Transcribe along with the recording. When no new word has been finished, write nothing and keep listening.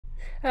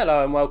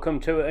Hello and welcome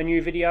to a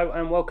new video,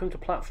 and welcome to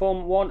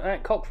platform 1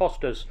 at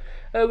Cockfosters.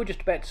 We're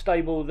just about to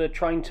stable the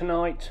train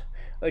tonight.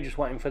 Just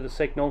waiting for the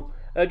signal.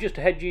 Just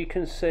ahead you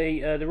can see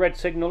the red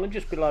signal, and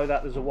just below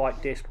that there's a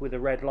white disc with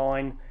a red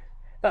line.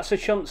 That's a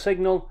shunt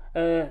signal.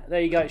 There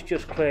you go, it's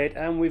just cleared,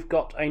 and we've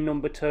got a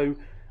number 2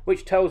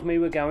 which tells me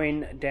we're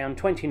going down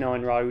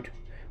 29 Road,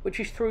 which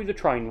is through the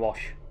train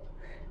wash.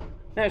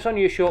 Now it's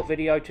only a short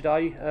video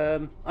today.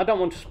 I don't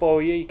want to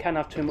spoil you, you can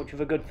have too much of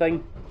a good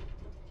thing.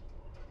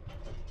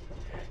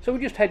 So we're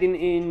just heading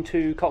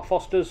into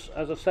Cockfosters,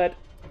 as I said,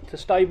 to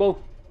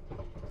stable.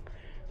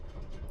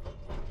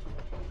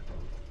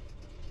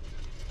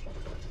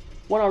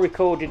 When I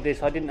recorded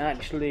this I didn't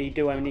actually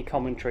do any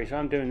commentary, so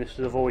I'm doing this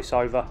as a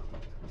voiceover.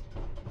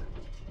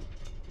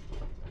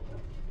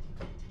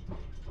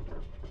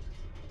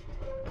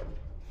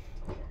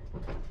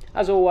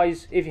 As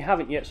always, if you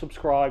haven't yet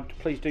subscribed,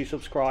 please do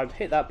subscribe,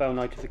 hit that bell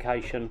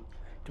notification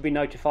to be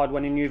notified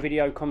when a new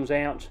video comes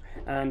out,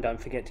 and don't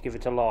forget to give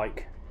it a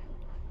like.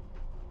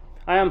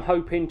 I am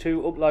hoping to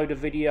upload a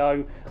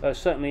video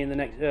certainly in the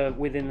next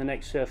within the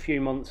next few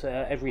months,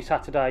 every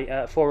Saturday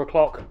at 4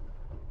 o'clock.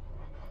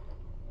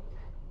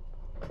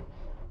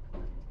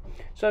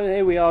 So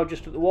here we are,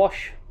 just at the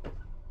wash.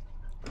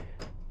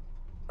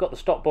 Got the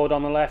stop board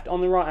on the left.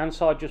 On the right hand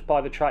side, just by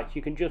the track,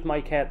 you can just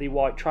make out the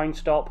white train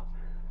stop.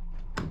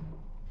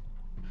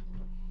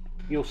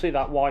 You'll see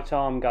that white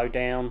arm go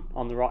down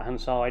on the right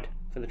hand side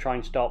for the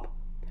train stop,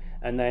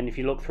 and then if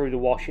you look through the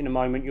wash in a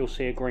moment you'll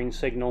see a green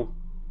signal.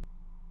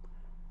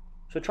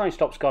 So train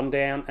stop's gone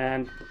down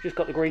and just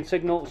got the green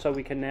signal, so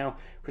we can now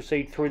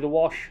proceed through the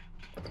wash.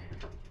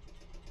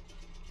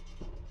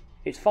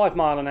 It's 5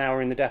 miles an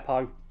hour in the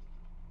depot.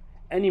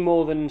 Any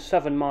more than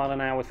 7 miles an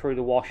hour through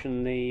the wash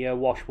and the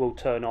wash will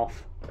turn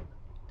off.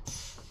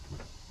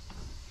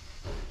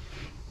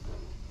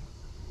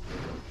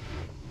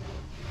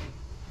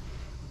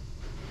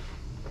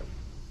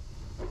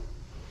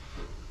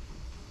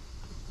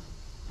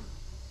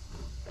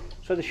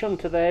 So the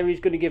shunter there is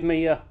going to give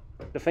me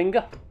the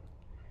finger.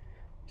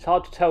 It's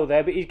hard to tell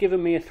there, but he's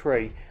given me a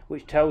 3,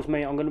 which tells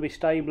me I'm going to be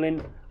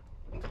stabling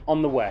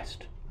on the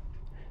west.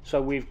 So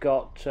we've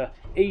got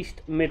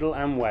east, middle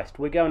and west.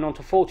 We're going on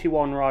to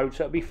 41 Road,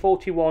 so it'll be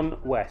 41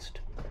 west.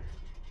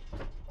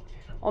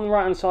 On the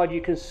right hand side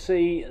you can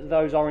see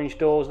those orange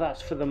doors.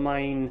 That's for the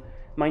main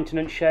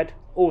maintenance shed.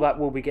 All that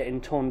will be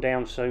getting torn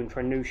down soon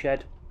for a new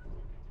shed.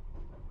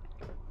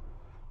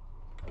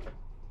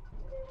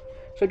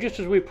 So just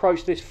as we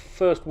approach this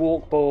first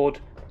walk board,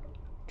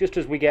 just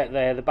as we get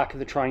there, the back of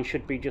the train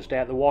should be just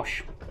out the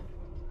wash.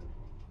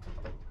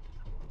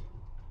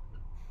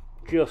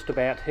 Just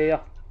about here.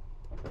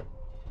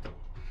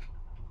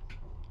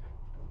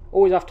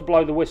 Always have to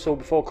blow the whistle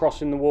before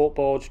crossing the walk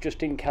boards,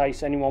 just in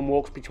case anyone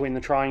walks between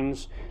the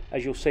trains,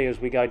 as you'll see as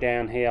we go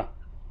down here.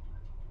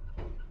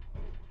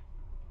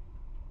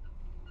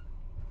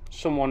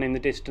 Someone in the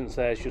distance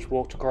there has just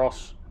walked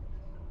across.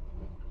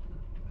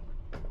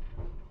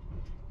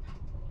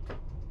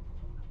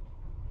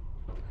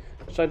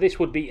 So this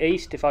would be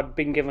east. If I'd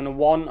been given a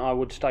 1, I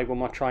would stable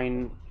my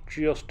train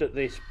just at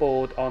this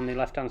board on the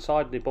left hand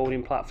side, the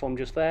boarding platform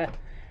just there.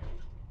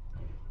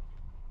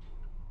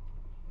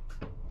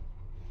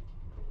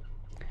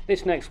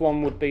 This next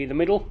one would be the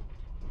middle.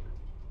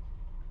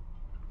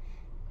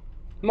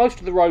 Most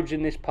of the roads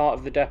in this part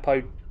of the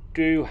depot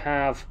do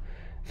have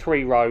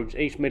 3 roads,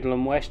 east, middle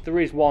and west.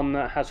 There is one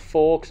that has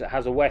 4 because it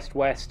has a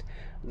west-west.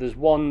 There's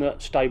one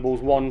that stables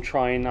 1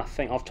 train. I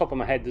think off the top of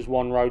my head there's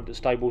one road that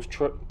stables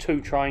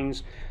 2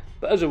 trains,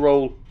 but as a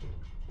rule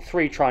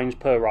 3 trains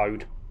per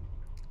road.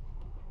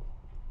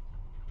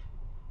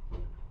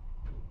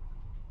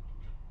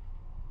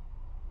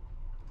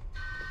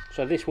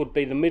 So this would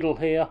be the middle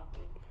here,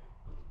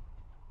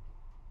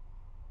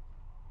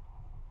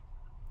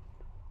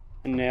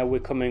 and now we're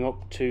coming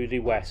up to the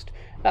west.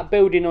 That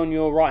building on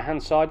your right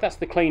hand side, that's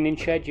the cleaning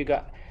shed. You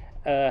got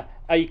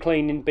A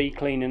cleaning, B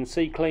cleaning,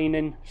 C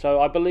cleaning. So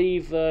I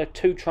believe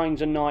 2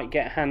 trains a night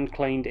get hand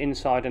cleaned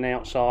inside and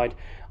outside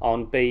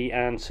on B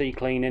and C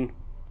cleaning.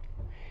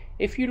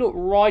 If you look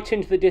right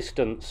into the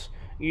distance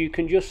you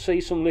can just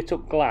see some lit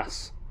up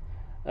glass.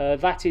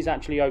 That is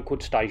actually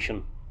Oakwood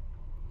Station.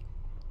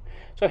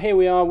 So here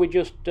we are, we're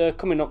just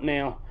coming up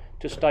now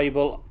to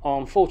stable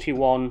on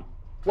 41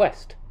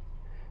 West.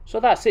 So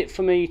that's it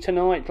for me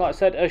tonight. Like I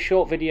said, a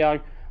short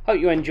video. Hope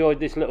you enjoyed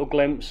this little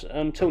glimpse.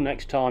 Until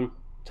next time,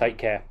 take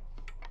care.